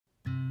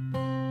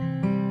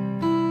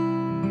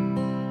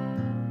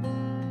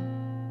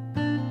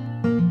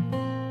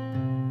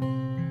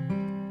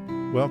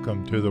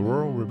Welcome to the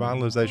Rural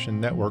Revitalization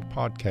Network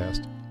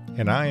podcast,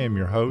 and I am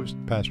your host,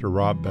 Pastor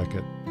Rob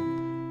Beckett.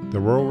 The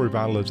Rural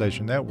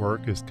Revitalization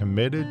Network is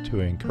committed to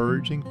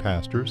encouraging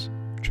pastors,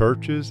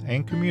 churches,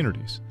 and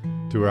communities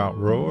throughout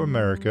rural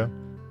America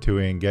to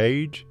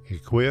engage,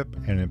 equip,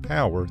 and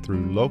empower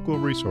through local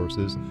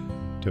resources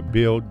to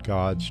build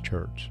God's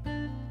church.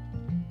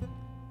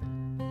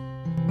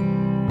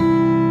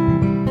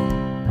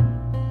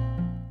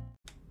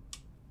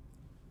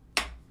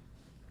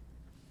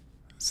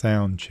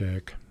 Sound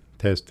check.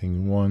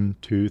 Testing 1,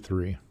 2,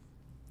 3.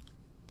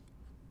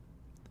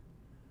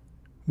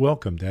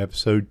 Welcome to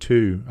episode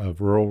 2 of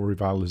Rural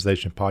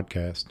Revitalization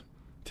Podcast.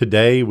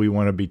 Today we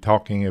want to be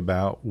talking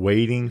about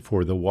waiting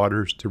for the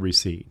waters to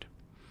recede.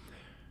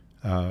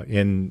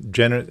 In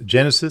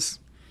Genesis,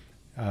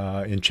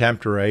 in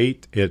chapter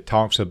 8, it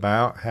talks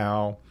about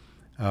how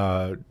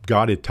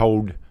God had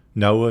told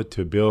Noah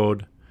to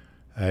build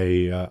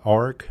a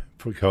ark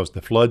because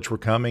the floods were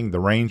coming, the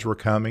rains were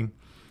coming,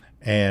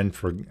 and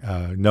for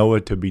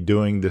Noah to be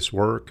doing this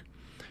work.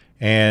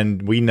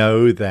 And we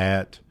know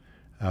that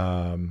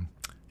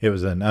it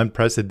was an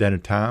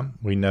unprecedented time.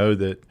 We know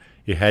that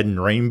it hadn't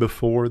rained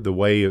before the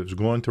way it was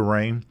going to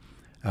rain,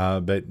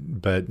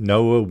 but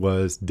Noah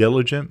was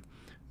diligent.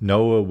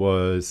 Noah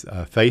was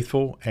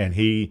faithful, and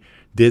he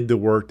did the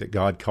work that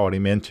God called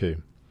him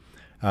into.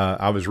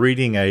 I was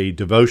reading a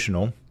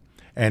devotional,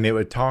 and it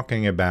was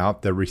talking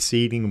about the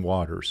receding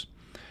waters.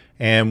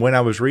 And when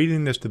I was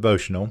reading this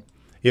devotional,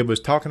 it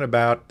was talking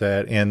about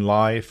that in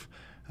life,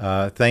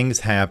 things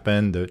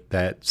happen,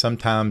 that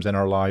sometimes in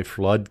our life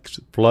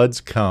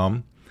floods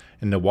come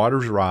and the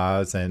waters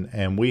rise,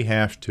 and we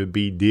have to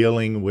be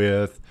dealing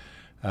with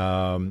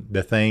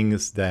the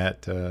things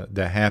that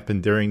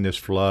happen during this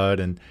flood.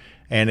 And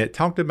it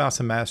talked about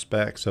some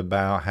aspects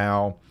about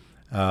how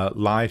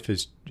life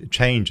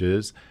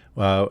changes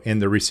in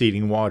the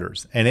receding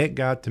waters. And it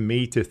got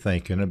me to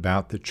thinking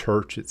about the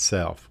church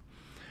itself.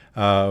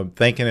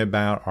 Thinking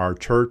about our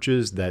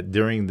churches that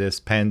during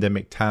this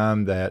pandemic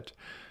time that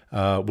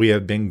we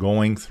have been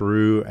going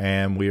through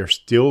and we are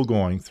still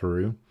going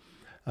through.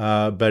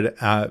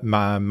 But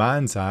my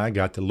mind's eye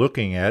got to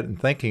looking at and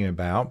thinking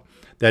about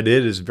that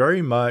it is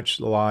very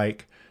much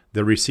like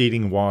the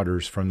receding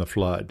waters from the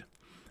flood.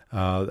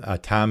 A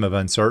time of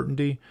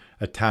uncertainty,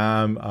 a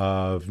time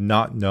of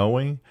not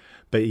knowing,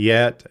 but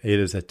yet it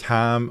is a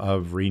time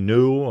of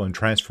renewal and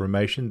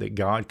transformation that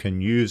God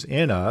can use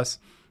in us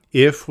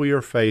if we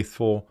are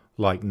faithful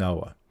like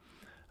Noah.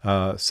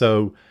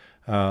 So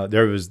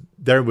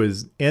there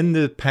was in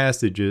the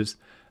passages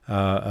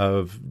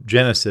of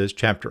Genesis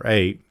chapter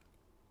 8,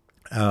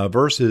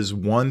 verses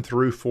 1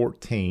 through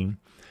 14,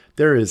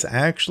 there is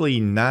actually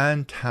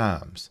 9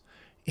 times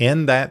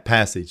in that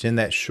passage, in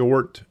that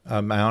short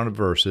amount of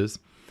verses,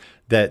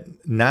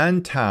 that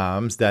 9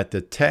 times that the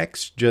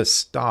text just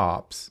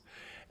stops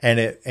and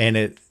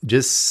it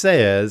just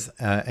says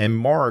and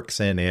marks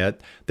in it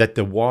that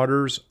the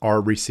waters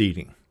are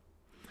receding.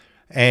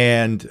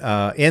 And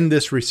in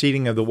this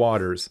receding of the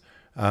waters,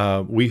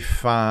 we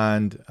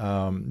find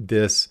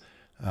this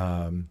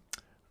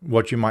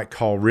what you might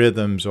call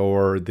rhythms,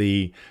 or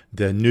the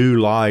new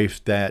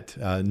life, that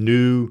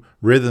new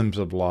rhythms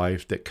of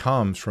life that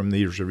comes from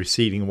these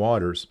receding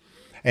waters.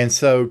 And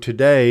so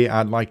today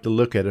I'd like to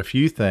look at a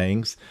few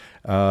things.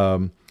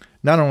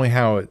 Not only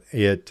how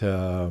it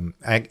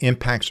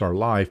impacts our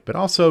life, but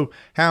also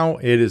how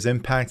it has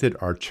impacted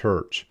our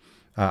church.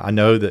 I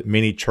know that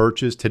many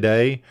churches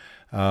today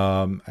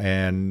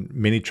and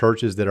many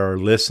churches that are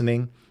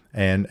listening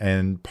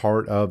and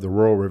part of the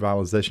Rural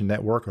Revitalization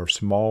Network are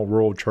small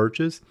rural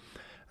churches.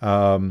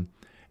 And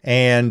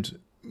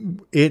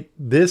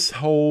this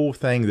whole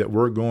thing that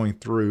we're going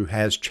through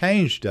has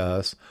changed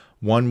us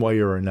one way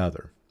or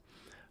another.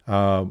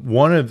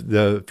 One of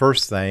the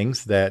first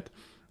things that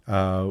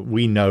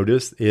we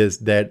notice is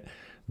that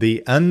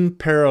the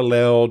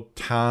unparalleled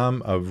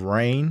time of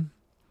rain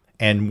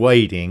and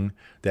waiting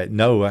that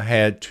Noah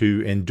had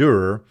to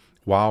endure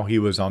while he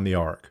was on the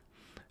ark.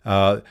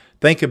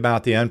 Think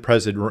about the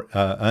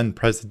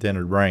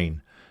unprecedented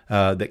rain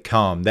that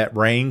come. That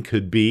rain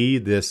could be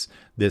this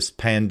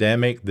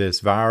pandemic, this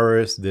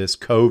virus, this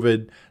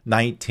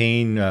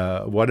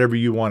COVID-19, whatever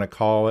you want to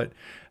call it.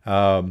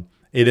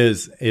 It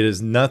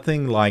is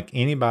nothing like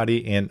anybody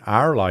in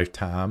our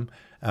lifetime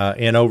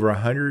in over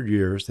 100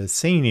 years has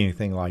seen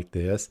anything like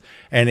this.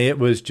 And it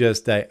was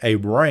just a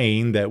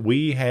rain that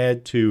we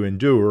had to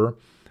endure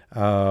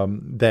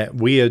that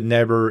we had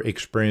never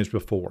experienced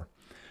before.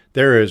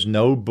 There is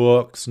no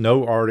books,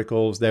 no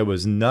articles. There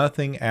was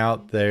nothing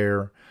out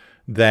there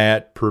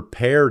that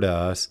prepared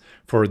us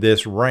for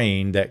this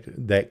rain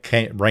that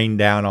can't rain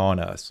down on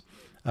us.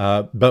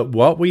 But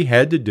what we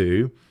had to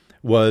do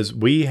was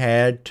we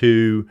had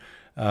to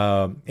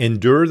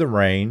endure the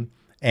rain,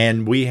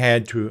 and we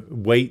had to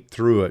wait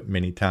through it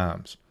many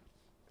times.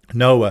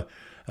 Noah,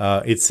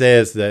 it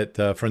says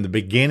that from the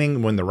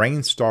beginning, when the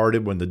rain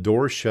started, when the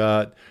doors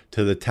shut,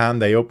 to the time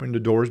they opened the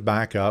doors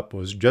back up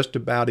was just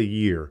about a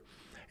year.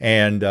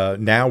 And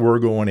now we're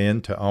going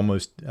into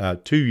almost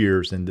 2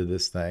 years into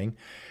this thing.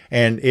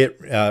 And it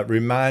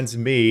reminds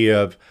me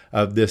of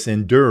this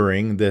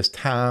enduring, this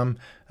time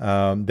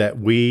that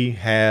we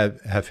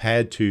have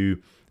had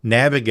to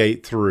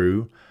navigate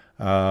through,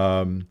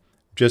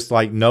 just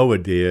like Noah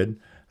did,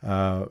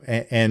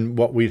 and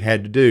what we've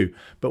had to do.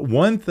 But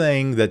one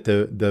thing that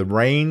the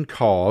rain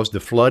caused, the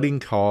flooding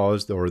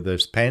caused, or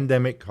this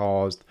pandemic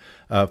caused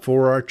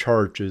for our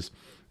churches,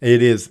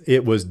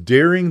 it was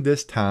during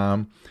this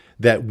time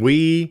that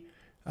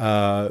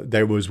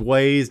there was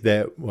ways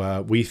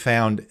that we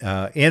found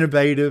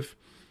innovative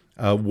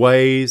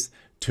ways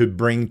to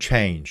bring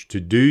change, to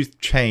do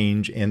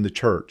change in the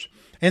church.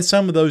 And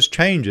some of those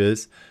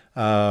changes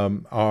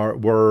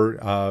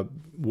were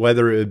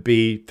whether it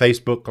be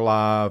Facebook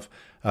Live.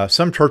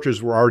 Some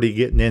churches were already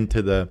getting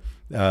into the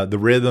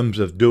rhythms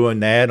of doing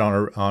that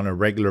on a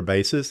regular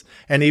basis,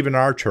 and even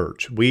our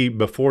church.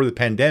 Before the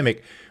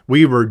pandemic,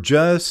 we were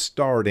just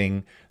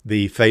starting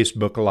the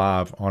Facebook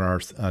Live on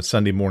our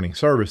Sunday morning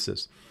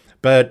services,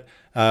 but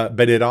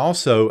it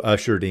also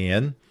ushered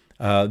in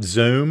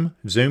Zoom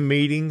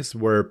meetings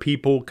where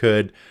people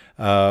could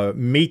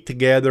meet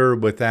together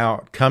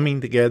without coming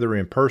together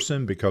in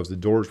person because the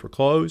doors were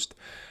closed.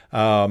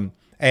 But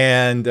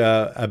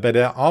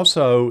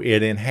also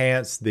it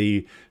enhanced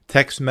the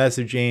text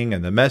messaging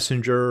and the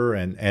messenger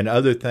and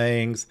other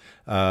things,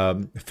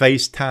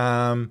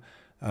 FaceTime,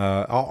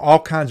 all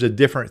kinds of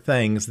different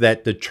things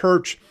that the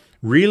church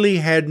really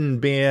hadn't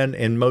been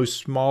in most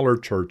smaller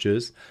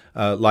churches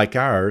like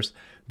ours,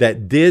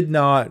 that did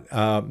not,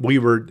 we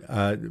were,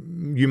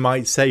 you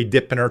might say,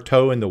 dipping our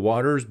toe in the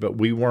waters, but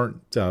we weren't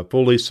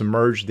fully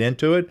submerged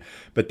into it.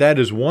 But that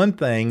is one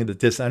thing that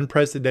this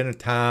unprecedented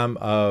time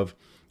of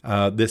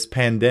this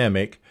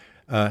pandemic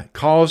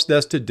caused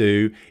us to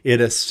do.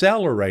 It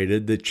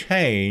accelerated the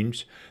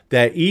change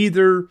that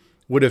either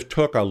would have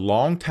took a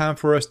long time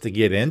for us to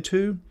get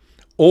into,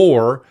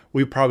 or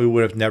we probably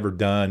would have never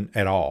done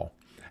at all.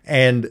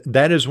 And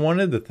that is one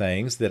of the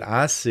things that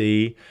I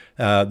see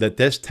that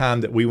this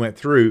time that we went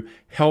through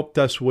helped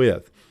us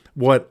with.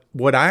 What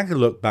I could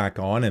look back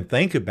on and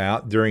think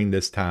about during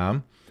this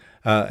time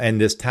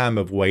and this time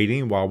of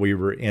waiting while we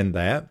were in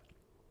that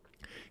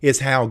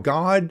is how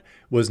God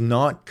was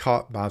not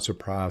caught by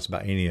surprise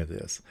by any of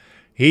this.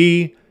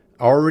 He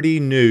already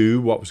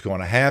knew what was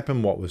going to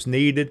happen, what was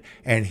needed,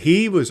 and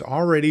he was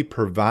already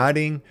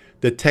providing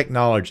the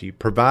technology,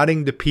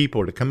 providing the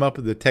people to come up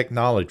with the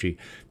technology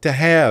to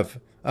have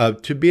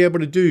to be able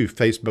to do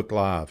Facebook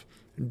Live,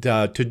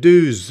 to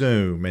do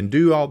Zoom and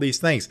do all these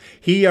things.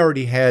 He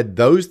already had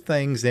those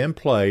things in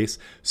place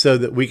so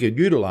that we could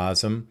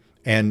utilize them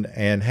and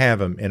have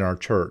them in our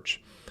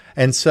church.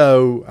 And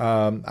so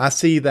I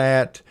see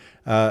that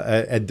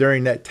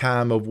during that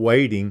time of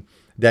waiting,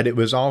 that it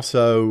was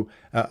also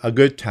a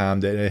good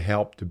time that it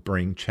helped to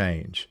bring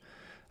change.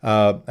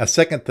 A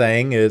second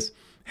thing is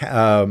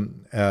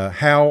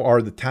how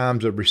are the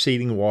times of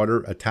receding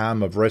water a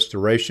time of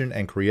restoration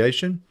and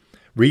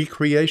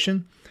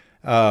recreation?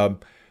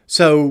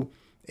 So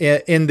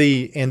in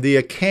the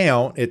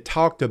account, it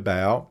talked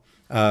about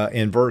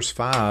in verse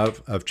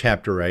 5 of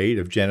chapter 8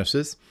 of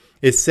Genesis,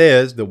 it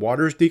says, the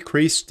waters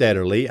decreased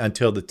steadily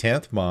until the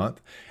 10th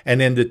month,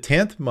 and in the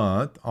 10th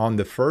month, on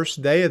the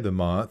first day of the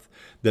month,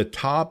 the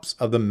tops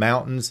of the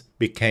mountains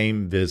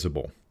became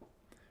visible.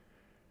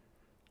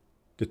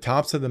 The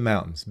tops of the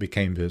mountains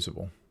became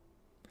visible.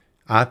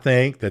 I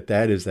think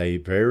that is a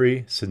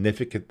very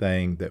significant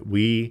thing that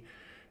we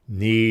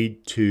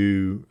need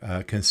to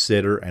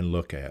consider and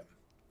look at.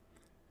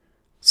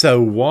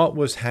 So what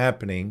was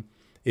happening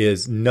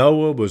is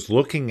Noah was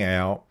looking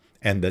out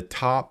and the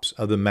tops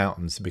of the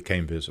mountains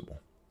became visible.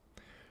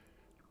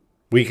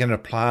 We can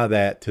apply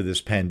that to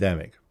this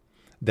pandemic,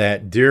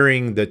 that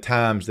during the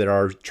times that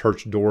our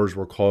church doors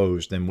were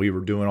closed and we were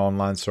doing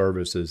online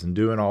services and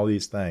doing all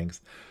these things,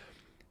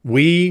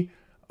 we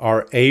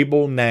are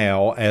able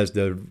now, as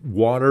the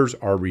waters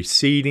are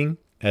receding,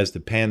 as the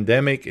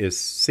pandemic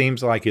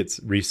seems like it's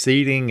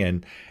receding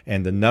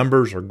and the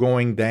numbers are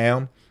going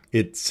down,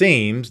 it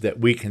seems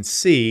that we can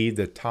see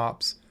the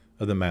tops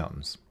of the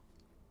mountains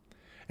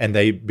and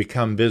they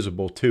become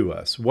visible to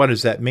us. What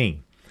does that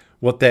mean?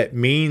 What that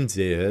means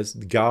is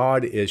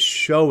God is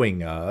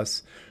showing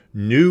us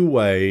new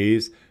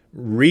ways,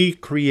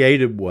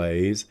 recreated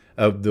ways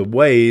of the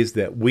ways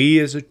that we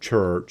as a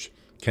church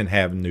can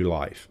have new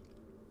life.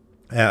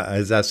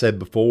 As I said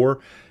before,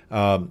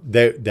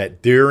 that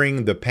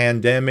during the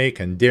pandemic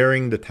and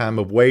during the time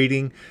of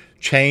waiting,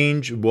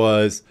 change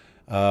was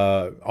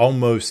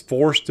almost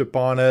forced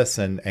upon us,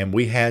 and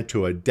we had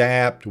to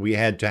adapt. We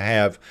had to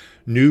have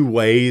new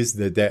ways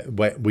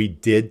that we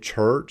did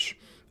church.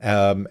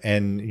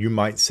 And you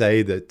might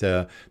say that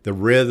the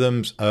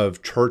rhythms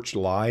of church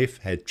life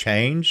had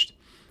changed.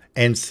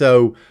 And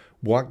so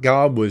what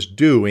God was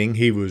doing,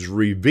 he was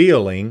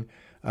revealing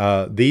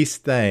these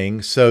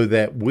things so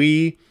that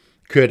we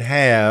could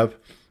have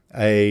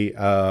a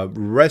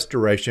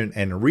restoration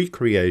and a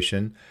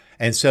recreation,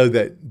 and so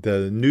that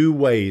the new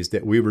ways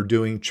that we were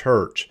doing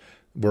church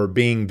were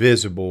being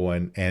visible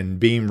and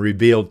being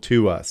revealed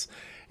to us.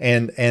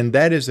 And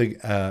that is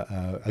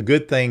a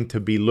good thing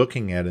to be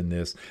looking at in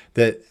this,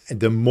 that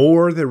the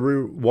more the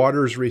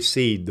waters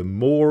recede, the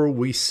more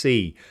we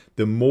see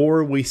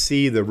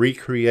the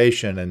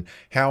recreation and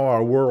how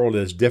our world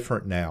is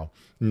different now.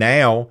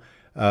 Now,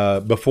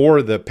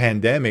 before the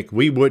pandemic,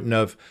 we wouldn't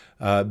have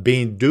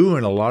been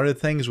doing a lot of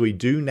the things we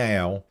do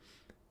now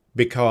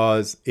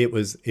because it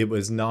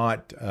was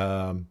not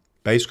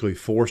basically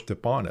forced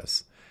upon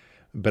us.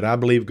 But I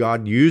believe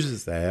God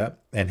uses that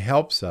and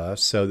helps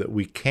us so that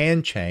we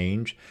can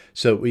change,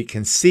 so that we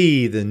can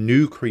see the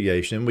new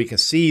creation. We can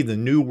see the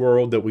new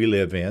world that we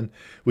live in.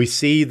 We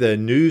see the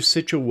new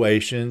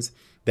situations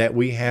that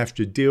we have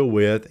to deal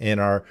with in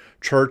our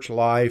church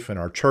life and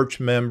our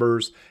church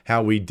members,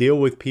 how we deal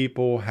with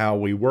people, how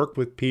we work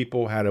with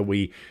people, how do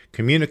we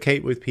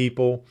communicate with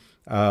people.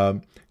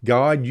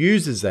 God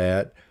uses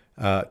that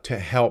to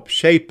help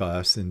shape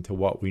us into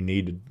what we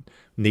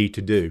need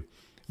to do.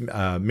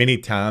 Many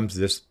times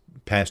this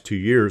past 2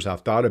 years,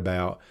 I've thought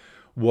about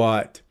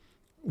what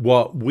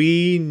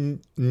we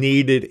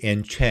needed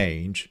in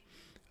change,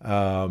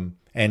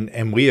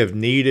 and we have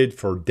needed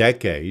for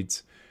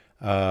decades,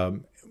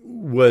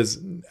 was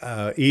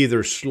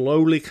either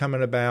slowly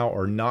coming about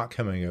or not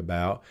coming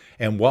about.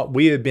 And what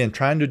we have been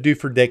trying to do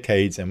for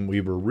decades, and we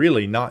were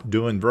really not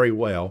doing very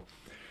well,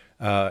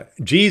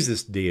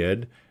 Jesus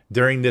did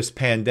during this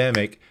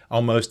pandemic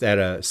almost at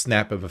a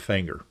snap of a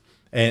finger.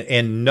 And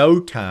in no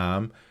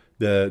time,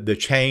 the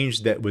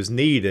change that was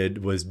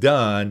needed was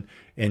done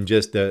in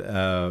just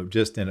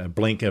in a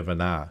blink of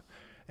an eye.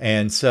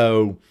 And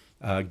so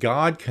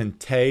God can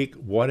take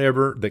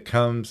whatever that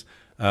comes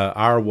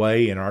our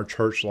way in our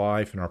church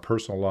life and our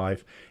personal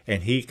life,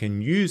 and He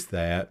can use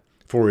that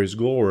for His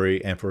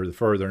glory and for the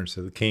furtherance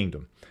of the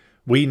kingdom.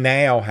 We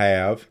now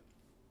have,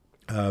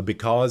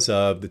 because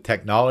of the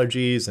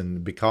technologies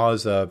and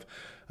because of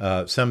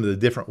some of the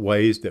different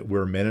ways that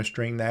we're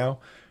ministering now,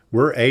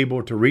 we're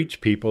able to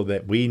reach people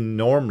that we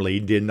normally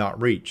did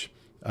not reach.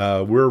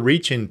 We're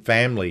reaching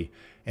family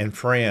and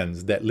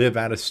friends that live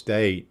out of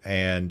state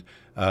and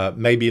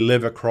maybe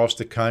live across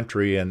the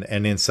country, and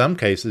in some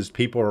cases,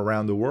 people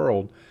around the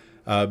world,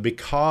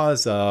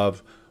 because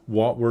of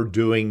what we're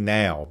doing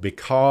now.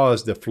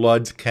 Because the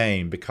floods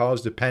came,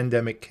 because the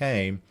pandemic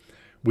came,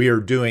 we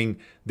are doing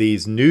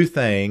these new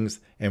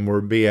things, and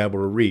we'll be able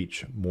to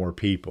reach more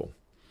people.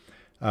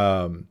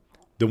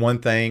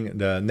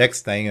 The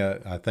next thing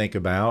I think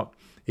about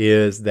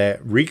is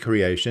that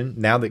recreation.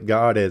 Now that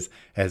God has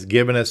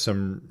given us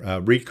some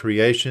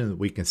recreation,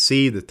 we can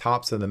see the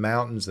tops of the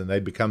mountains and they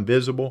become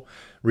visible.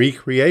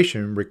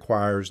 Recreation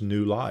requires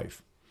new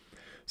life.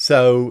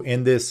 So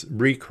in this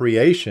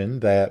recreation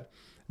that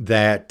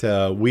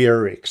we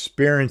are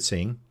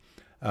experiencing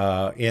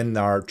in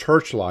our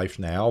church life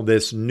now,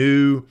 these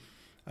new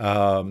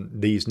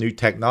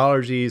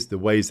technologies, the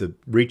ways of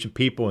reaching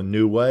people in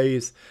new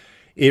ways,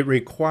 it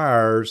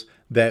requires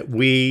that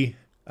we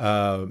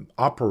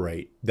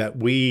operate, that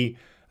we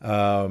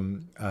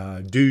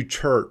do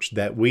church,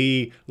 that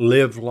we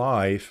live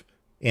life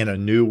in a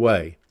new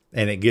way,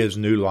 and it gives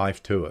new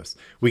life to us.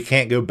 We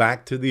can't go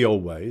back to the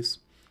old ways.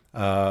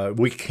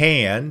 We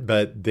can,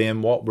 but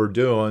then what we're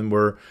doing,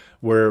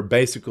 we're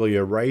basically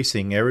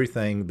erasing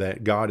everything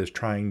that God is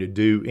trying to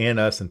do in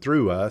us and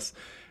through us.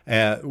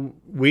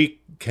 We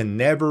can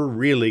never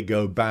really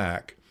go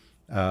back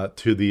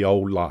to the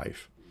old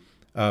life.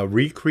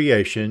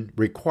 Recreation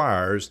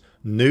requires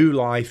new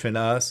life in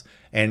us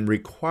and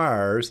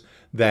requires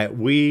that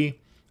we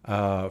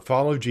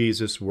follow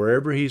Jesus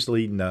wherever He's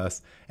leading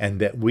us,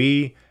 and that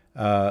we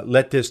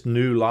let this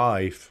new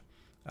life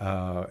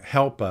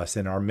help us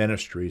in our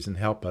ministries and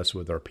help us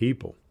with our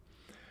people.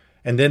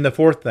 And then the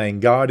fourth thing,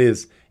 God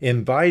is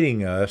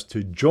inviting us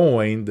to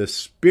join the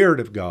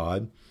Spirit of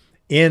God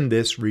in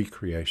this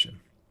recreation.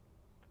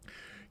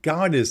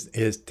 God is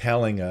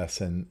telling us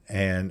and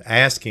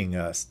asking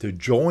us to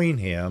join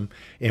Him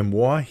in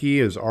what He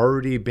has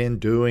already been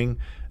doing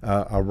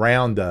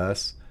around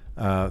us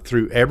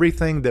through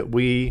everything that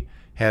we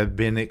have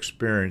been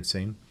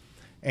experiencing.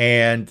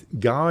 And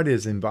God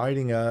is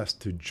inviting us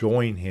to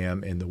join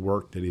Him in the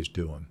work that He's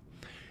doing.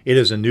 It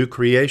is a new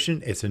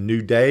creation. It's a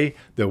new day.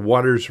 The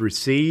waters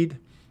recede,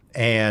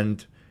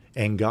 and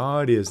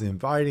God is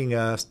inviting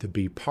us to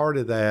be part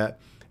of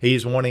that.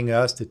 He's wanting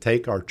us to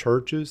take our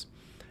churches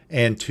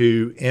and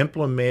to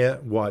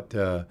implement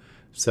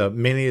so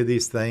many of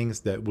these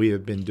things that we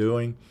have been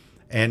doing.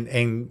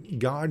 And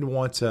God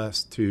wants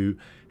us to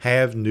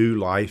have new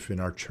life in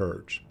our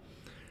church.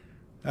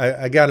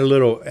 I got a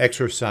little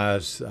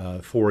exercise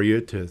for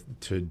you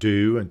to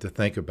do and to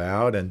think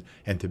about and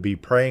to be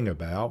praying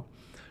about.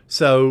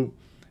 So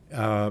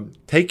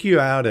take you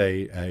out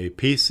a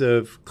piece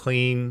of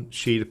clean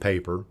sheet of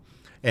paper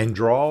and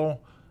draw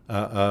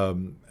a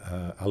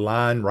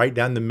line right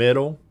down the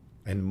middle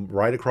and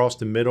right across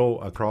the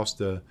middle, across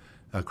the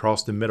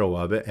middle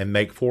of it, and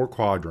make 4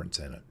 quadrants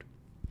in it.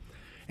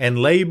 And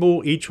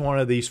label each one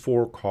of these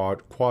 4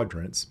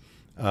 quadrants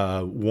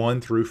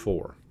 1 through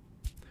 4.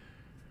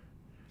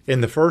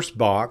 In the first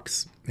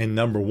box, in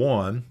number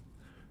 1,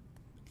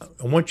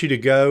 I want you to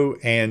go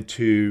and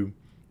to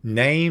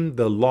name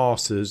the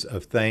losses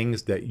of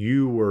things that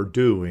you were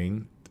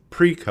doing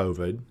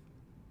pre-COVID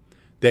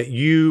that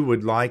you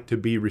would like to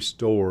be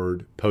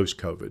restored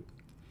post-COVID.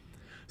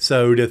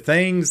 So the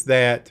things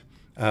that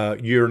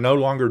you're no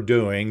longer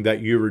doing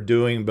that you were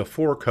doing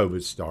before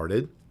COVID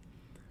started,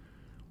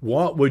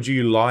 what would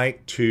you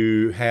like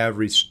to have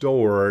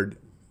restored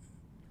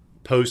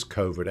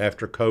post-COVID,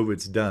 after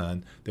COVID's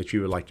done, that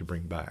you would like to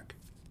bring back?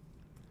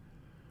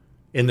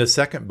 In the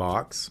second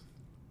box,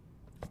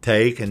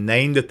 take and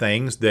name the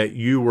things that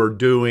you were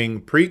doing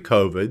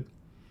pre-COVID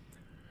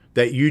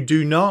that you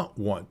do not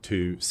want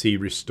to see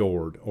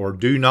restored or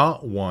do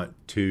not want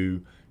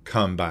to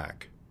come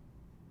back.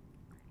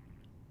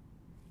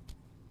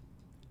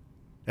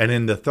 And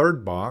in the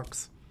third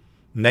box,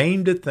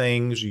 name the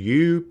things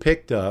you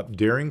picked up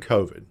during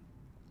COVID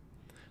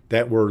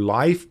that were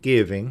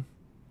life-giving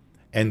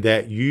and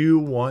that you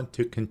want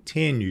to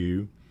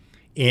continue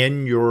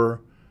in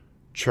your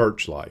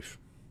church life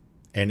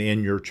and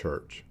in your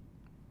church.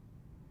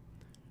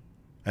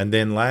 And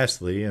then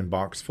lastly, in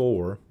box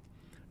 4,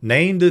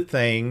 name the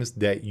things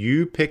that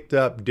you picked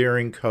up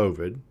during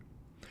COVID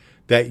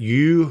that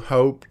you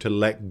hope to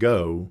let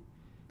go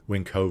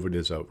when COVID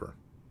is over.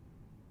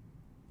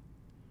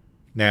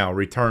 Now,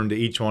 return to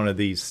each one of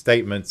these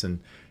statements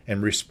and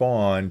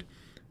respond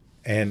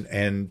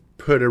and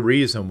put a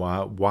reason why.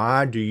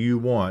 Why do you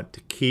want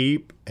to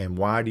keep and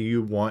why do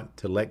you want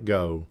to let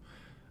go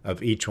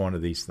of each one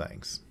of these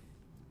things?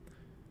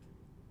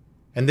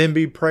 And then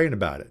be praying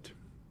about it.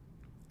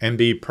 And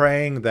be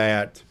praying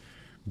that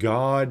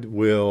God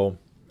will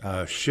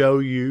show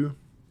you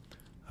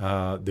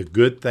the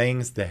good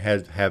things that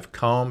have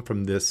come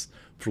from this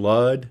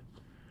flood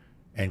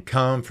and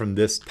come from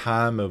this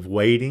time of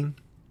waiting.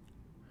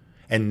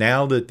 And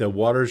now that the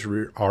waters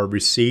are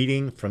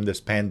receding from this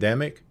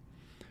pandemic,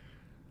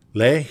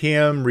 let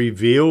Him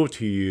reveal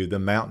to you the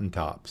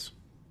mountaintops.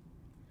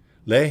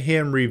 Let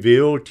Him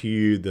reveal to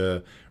you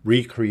the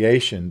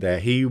recreation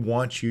that He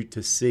wants you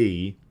to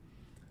see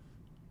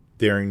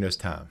during this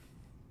time.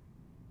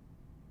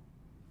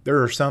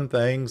 There are some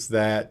things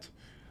that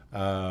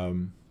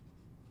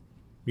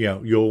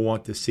you'll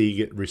want to see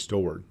get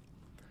restored.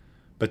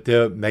 But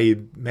there may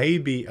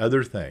be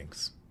other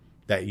things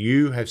that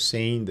you have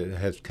seen that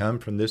has come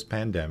from this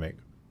pandemic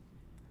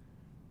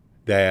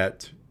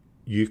that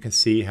you can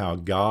see how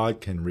God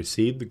can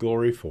receive the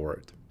glory for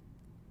it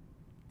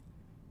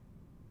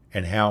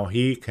and how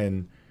He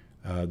can,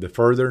 the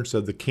furtherance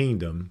of the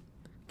kingdom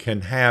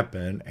can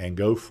happen and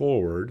go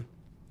forward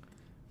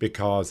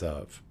because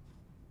of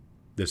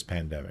this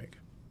pandemic.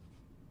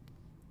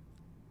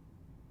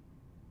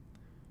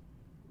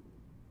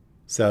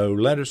 So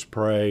let us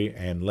pray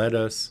and let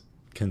us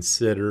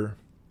consider,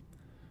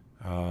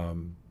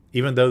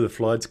 even though the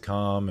floods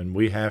come and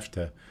we have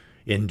to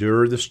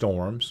endure the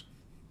storms,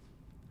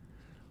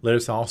 let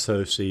us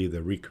also see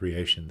the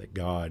recreation that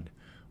God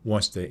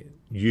wants to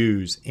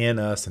use in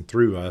us and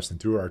through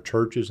our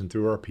churches and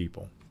through our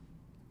people.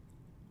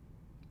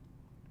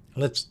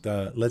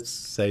 Let's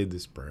say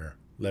this prayer.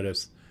 Let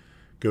us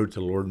go to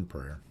the Lord in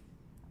prayer.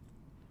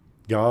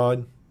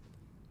 God,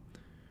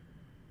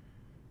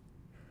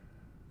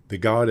 the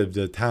God of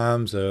the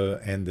times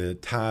and the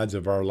tides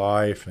of our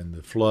life and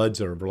the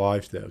floods of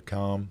life that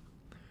come,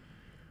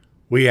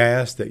 we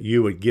ask that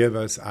you would give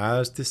us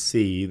eyes to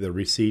see the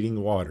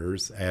receding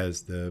waters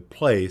as the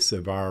place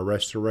of our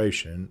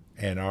restoration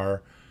and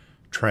our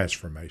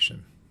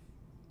transformation.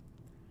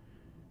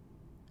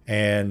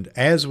 And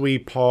as we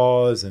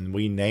pause and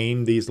we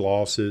name these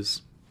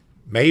losses,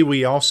 may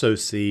we also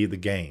see the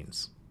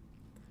gains.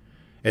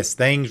 As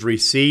things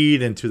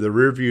recede into the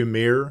rearview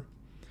mirror,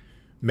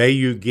 may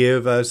you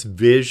give us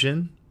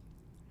vision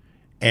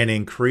and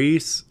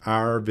increase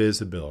our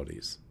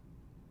visibilities.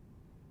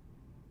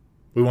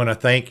 We want to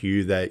thank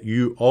you that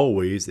you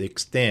always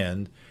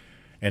extend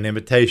an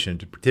invitation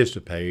to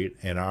participate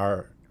in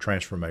our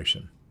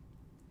transformation,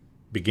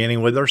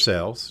 beginning with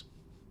ourselves,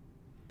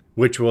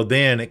 which will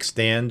then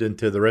extend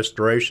into the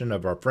restoration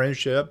of our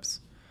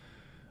friendships,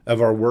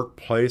 of our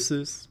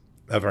workplaces,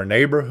 of our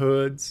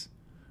neighborhoods,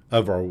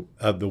 of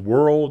the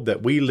world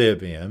that we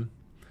live in,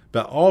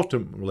 but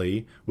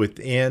ultimately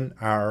within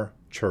our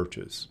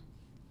churches.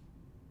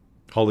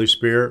 Holy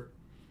Spirit,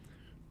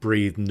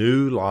 breathe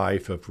new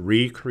life of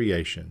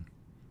recreation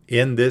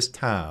in this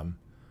time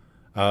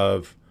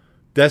of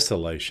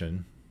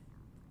desolation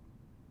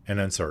and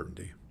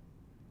uncertainty.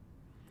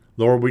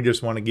 Lord, we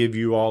just want to give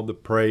you all the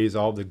praise,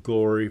 all the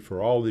glory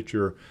for all that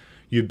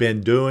you've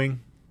been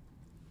doing,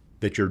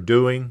 that you're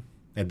doing,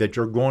 and that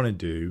you're going to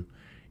do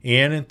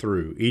in and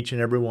through each and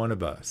every one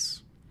of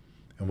us.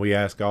 And we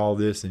ask all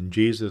this in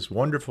Jesus'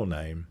 wonderful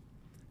name.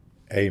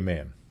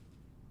 Amen.